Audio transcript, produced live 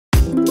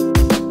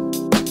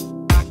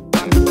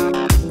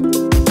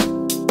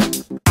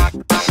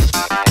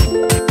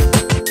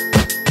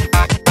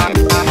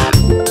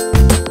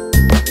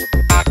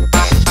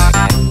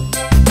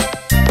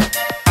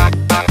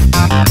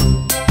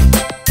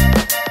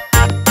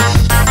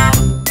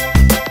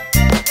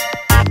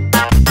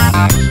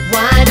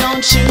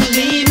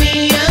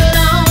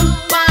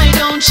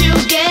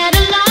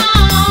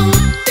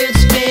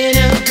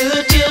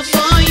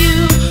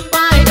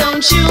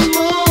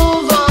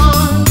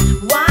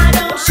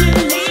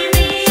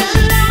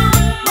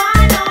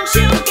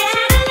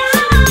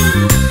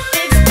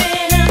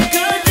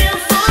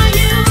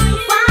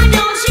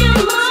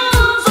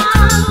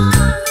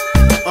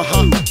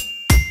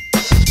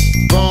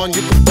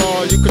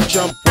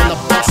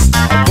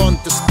I run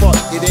the spot,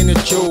 it ain't a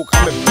joke,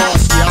 I'm a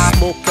boss. Yeah, I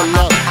smoke a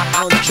lot,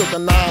 I don't choke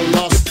and I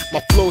lost.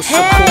 My flow's so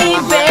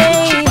cold,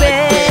 yeah,